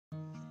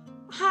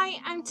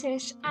Hi, I'm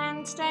Tish,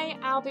 and today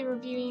I'll be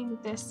reviewing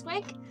this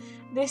wig.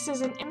 This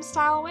is an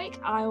ImStyle wig.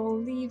 I will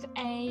leave the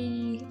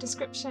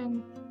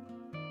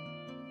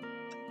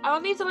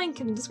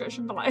link in the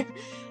description below.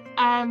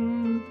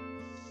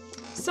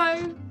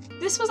 So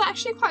this was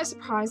actually quite a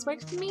surprise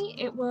wig for me.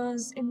 It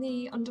was in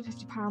the under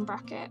 £50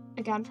 bracket,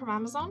 again from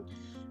Amazon.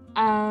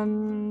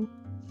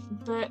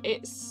 But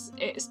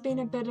it's been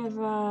a bit of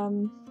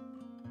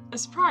a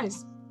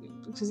surprise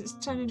because it's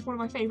turned into one of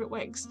my favourite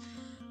wigs.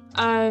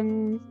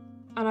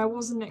 And I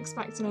wasn't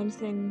expecting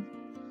anything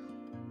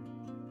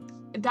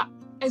that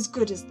as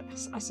good as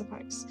this, I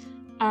suppose.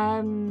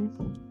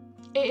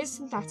 It is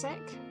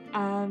synthetic.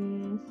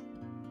 I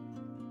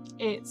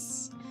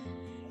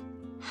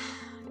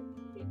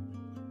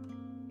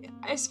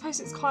suppose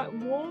it's quite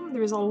warm.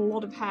 There is a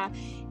lot of hair.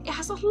 It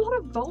has a lot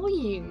of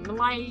volume.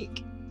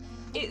 Like,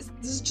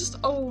 there's just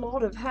a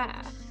lot of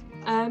hair.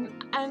 I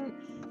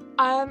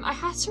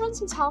had to run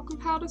some talcum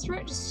powder through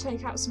it just to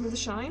take out some of the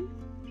shine.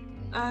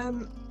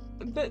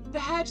 But the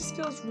hair just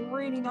feels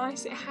really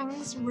nice. It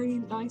hangs really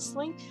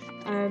nicely.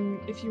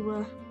 If you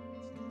were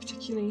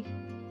particularly,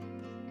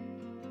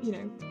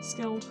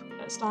 skilled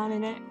at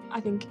styling it, I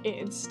think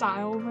it'd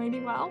style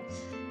really well.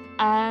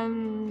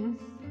 I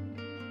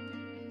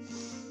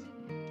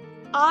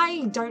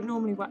don't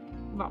normally wear,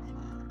 well,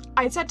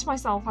 I said to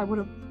myself I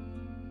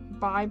wouldn't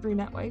buy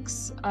brunette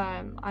wigs.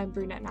 I'm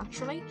brunette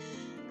naturally,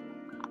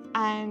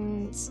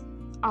 and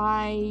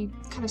I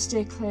kind of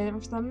steer clear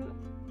of them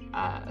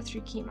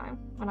through chemo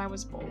when I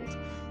was bald,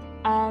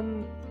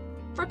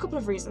 for a couple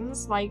of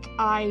reasons. Like,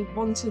 I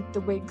wanted the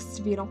wigs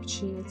to be an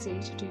opportunity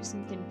to do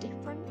something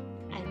different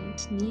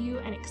and new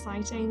and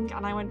exciting,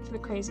 and I went for the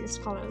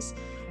craziest colours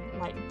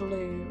like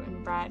blue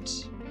and red,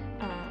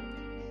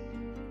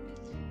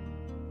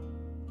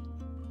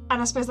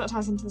 and I suppose that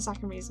ties into the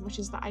second reason, which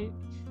is that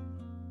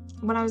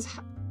when I was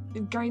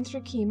going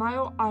through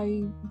chemo,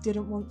 I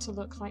didn't want to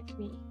look like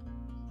me.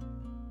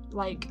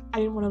 Like, I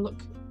didn't want to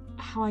look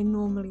how I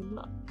normally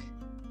look.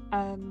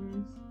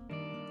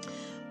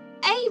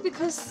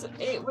 Because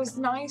it was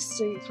nice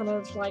to kind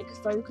of like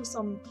focus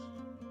on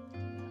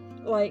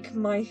like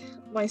my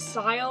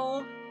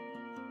style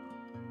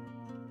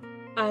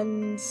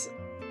and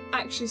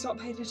actually start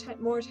paying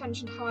more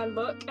attention to how I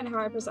look and how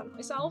I present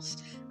myself,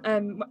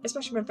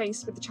 especially when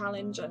faced with the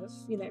challenge of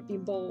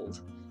being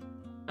bald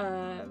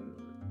and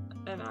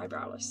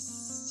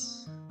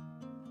eyebrowless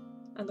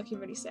and looking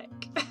really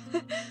sick.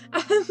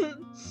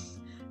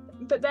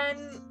 But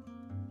then,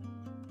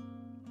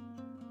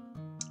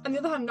 on the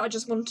other hand, I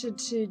just wanted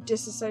to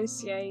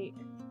disassociate.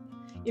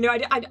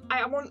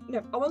 I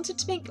wanted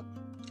to make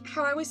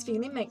how I was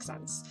feeling make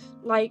sense.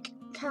 Like,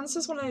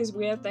 cancer's one of those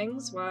weird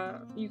things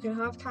where you can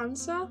have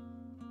cancer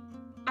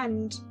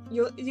and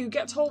you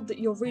get told that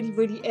you're really,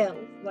 really ill.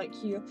 Like,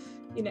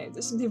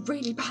 there's something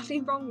really badly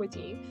wrong with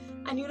you,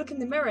 and you look in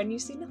the mirror and you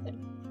see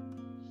nothing.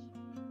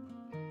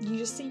 You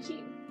just see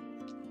you.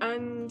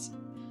 And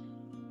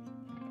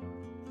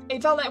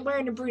it felt like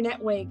wearing a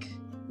brunette wig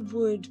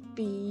would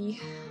be,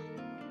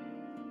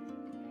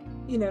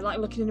 like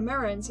looking in a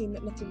mirror and seeing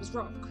that nothing was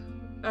wrong.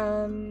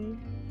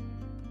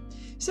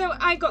 So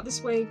I got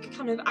this wig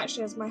kind of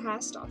actually as my hair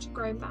started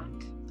growing back.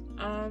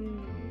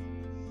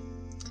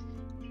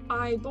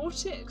 I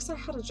bought it because I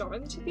had a job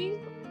interview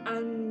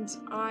and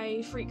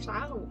I freaked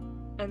out,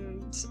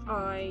 and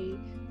I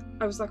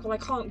was like, well, I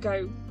can't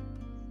go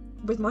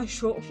with my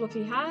short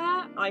fluffy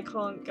hair. I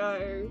can't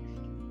go.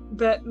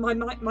 But my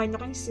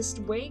nicest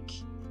wig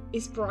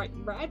is bright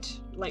red,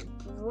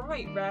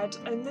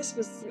 and this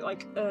was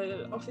like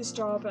an office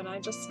job, and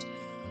I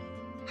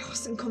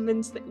wasn't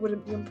convinced that it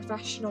wouldn't be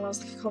unprofessional. I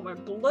was like, I can't wear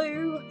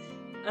blue.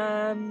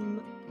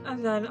 And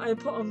then I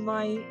put on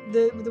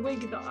the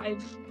wig that I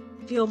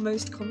feel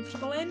most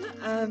comfortable in,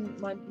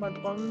 my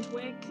blonde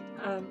wig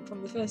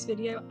from the first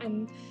video,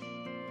 and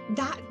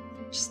that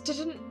just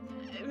didn't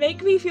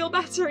make me feel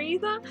better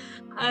either.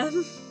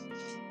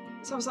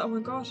 So I was like, oh my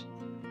god,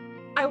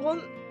 I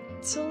want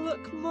to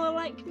look more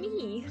like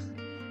me.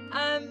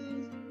 I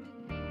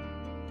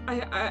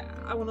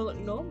want to look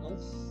normal.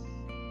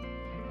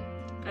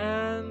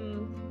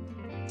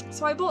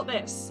 So I bought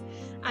this,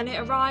 and it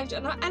arrived,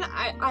 and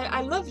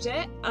I loved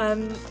it.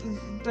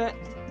 But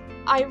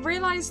I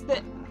realised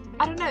that,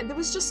 I don't know, there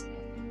was just,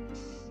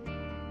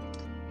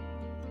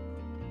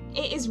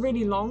 it is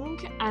really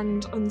long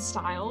and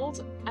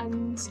unstyled,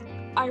 and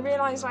I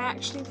realised I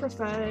actually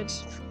preferred.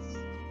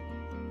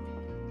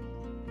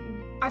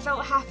 I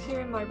felt happier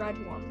in my red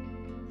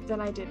one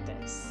than I did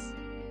this.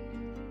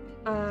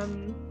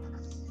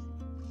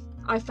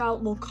 I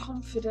felt more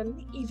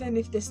confident, even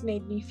if this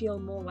made me feel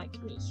more like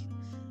me.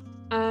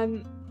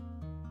 And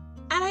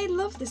I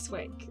love this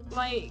wig.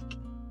 Like,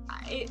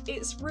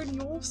 it's really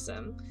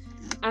awesome.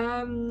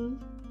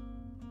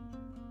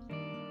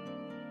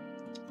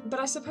 But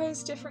I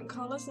suppose different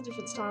colours and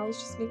different styles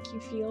just make you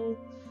feel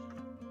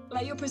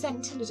like you're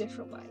presenting a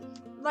different way.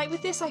 Like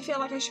with this, I feel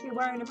like I should be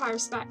wearing a pair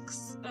of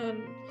specs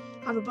and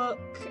have a book,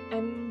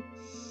 and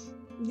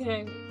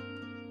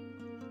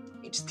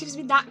it just gives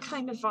me that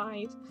kind of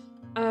vibe.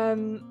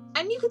 And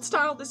And you could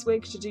style this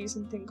wig to do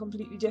something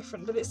completely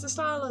different, but it's the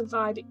style of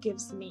vibe it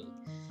gives me.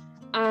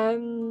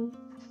 And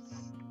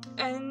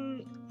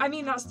I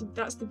mean, that's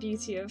the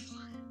beauty of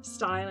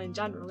style in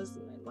general,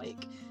 isn't it?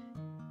 Like,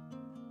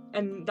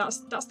 and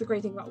that's the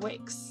great thing about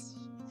wigs,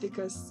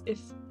 because if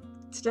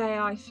today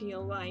I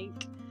feel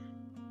like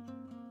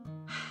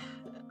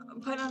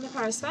putting on a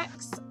pair of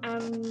specs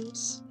and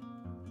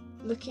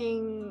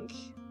looking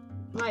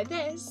like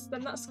this,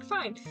 then that's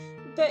fine.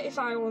 But if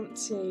I want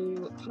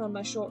to put on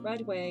my short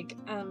red wig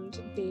and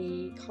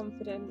be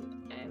confident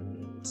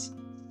and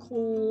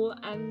cool,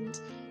 and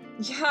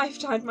yeah, I've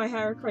dyed my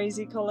hair a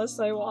crazy colour,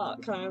 so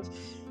what, kind of,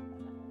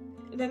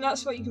 then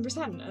that's what you can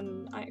present.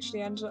 And I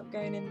actually ended up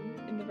going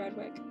in the red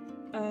wig.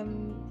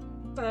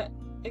 But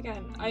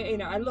again,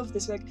 I love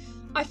this wig.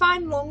 I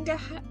find longer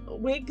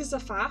wigs a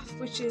faff,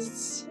 which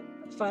is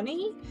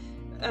funny,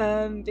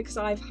 because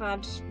I've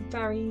had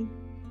very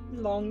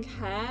long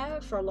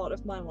hair for a lot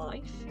of my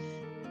life,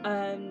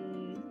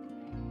 and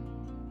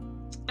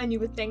you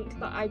would think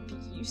that I'd be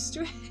used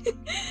to it.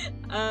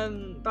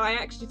 But I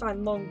actually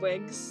find long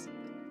wigs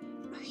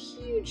a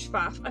huge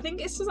faff. I think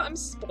it's just that I'm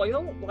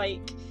spoiled,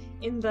 like,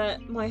 in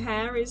that my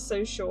hair is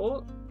so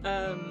short,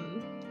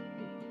 and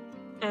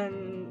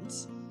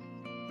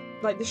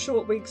like the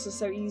short wigs are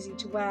so easy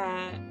to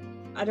wear.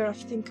 I don't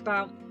have to think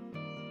about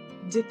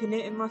dipping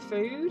it in my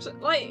food.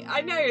 Like, I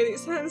know it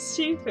sounds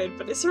stupid,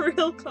 but it's a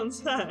real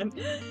concern.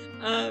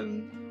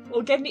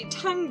 Or getting it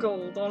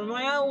tangled on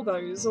my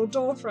elbows or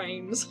door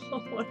frames or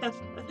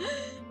whatever.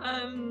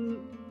 And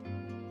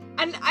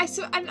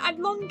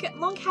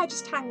long hair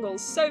just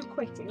tangles so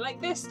quickly. Like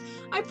this,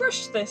 I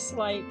brushed this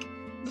like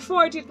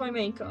before I did my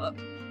makeup,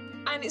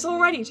 and it's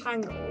already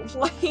tangled.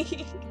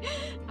 Like,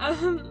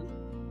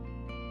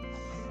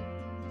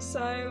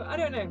 so I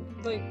don't know,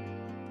 like.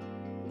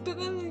 But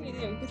then, you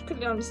know, you could cut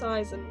it down to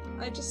size, and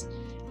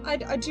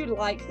I do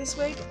like this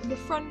wig. The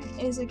front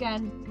is,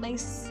 again,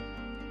 lace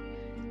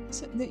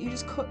so that you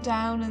just cut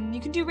down, and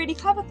you can do really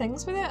clever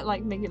things with it,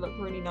 like make it look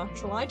really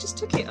natural. I just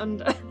took it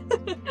under.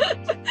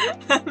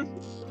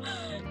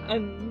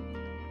 And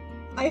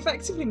I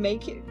effectively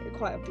make it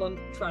quite a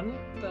blunt front,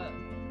 but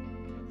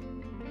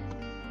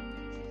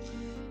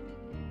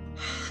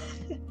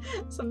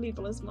some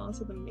people are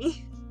smarter than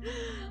me.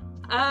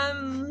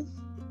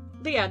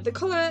 But yeah, the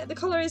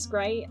colour is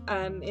great.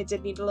 It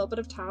did need a little bit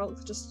of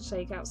talc just to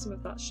take out some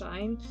of that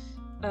shine.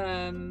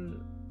 I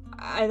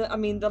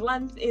mean, the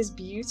length is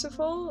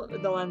beautiful.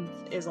 The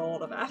length is a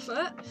lot of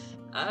effort.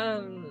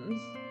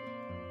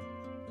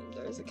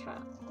 There is a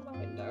cat on my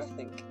window, I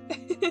think.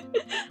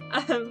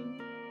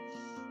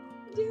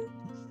 Yeah,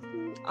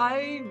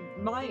 I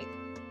might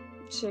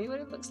show you what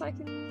it looks like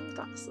in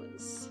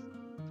glasses.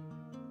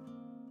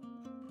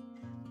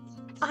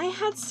 I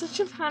had such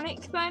a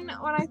panic then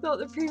when I thought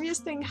the previous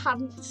thing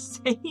hadn't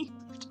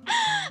saved.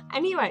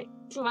 Anyway,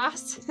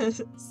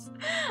 glasses.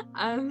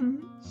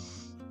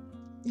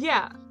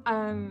 Yeah,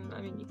 I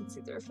mean, you can see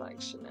the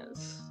reflection of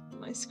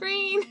my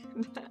screen.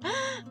 But,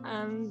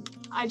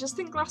 I just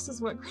think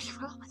glasses work really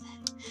well with it.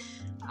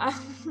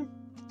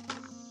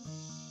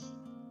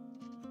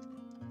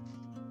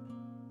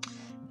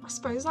 I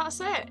suppose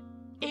that's it.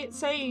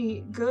 It's a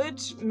good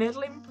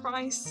middling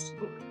priced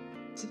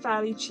to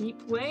fairly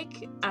cheap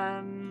wig,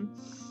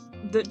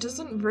 that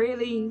doesn't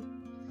really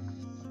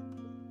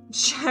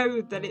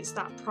show that it's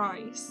that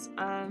price.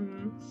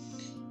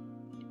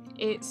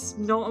 It's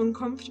not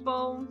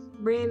uncomfortable,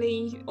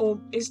 really, or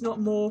it's not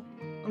more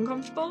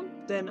uncomfortable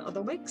than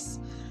other wigs.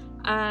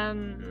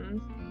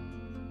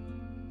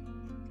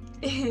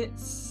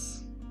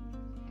 It's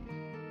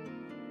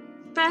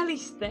fairly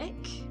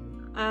thick.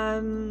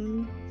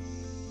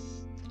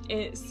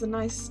 It's a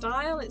nice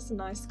style, it's a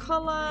nice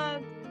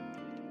colour.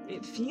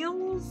 It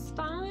feels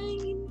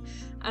fine.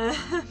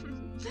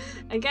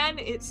 Again,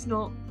 it's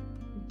not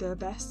the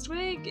best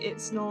wig,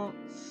 it's not,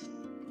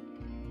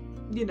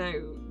 you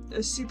know,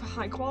 a super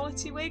high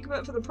quality wig,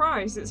 but for the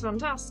price it's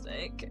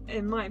fantastic,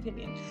 in my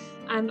opinion.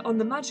 And on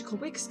the magical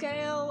wig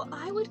scale,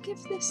 I would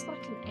give this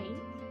like an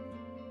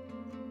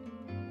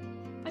 8.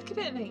 I'd give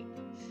it an 8.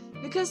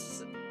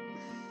 Because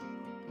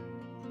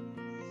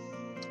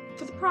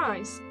for the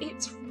price,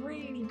 it's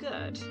really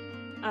good.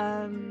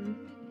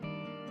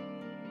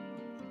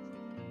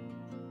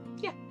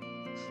 Yeah.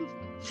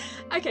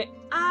 Okay,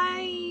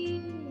 I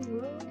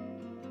will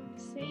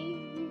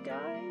see you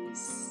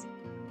guys,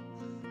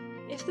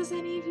 if there's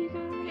any of you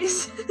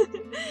guys,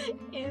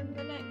 in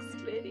the next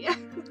video,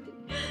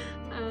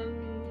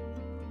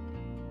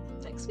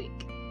 next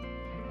week.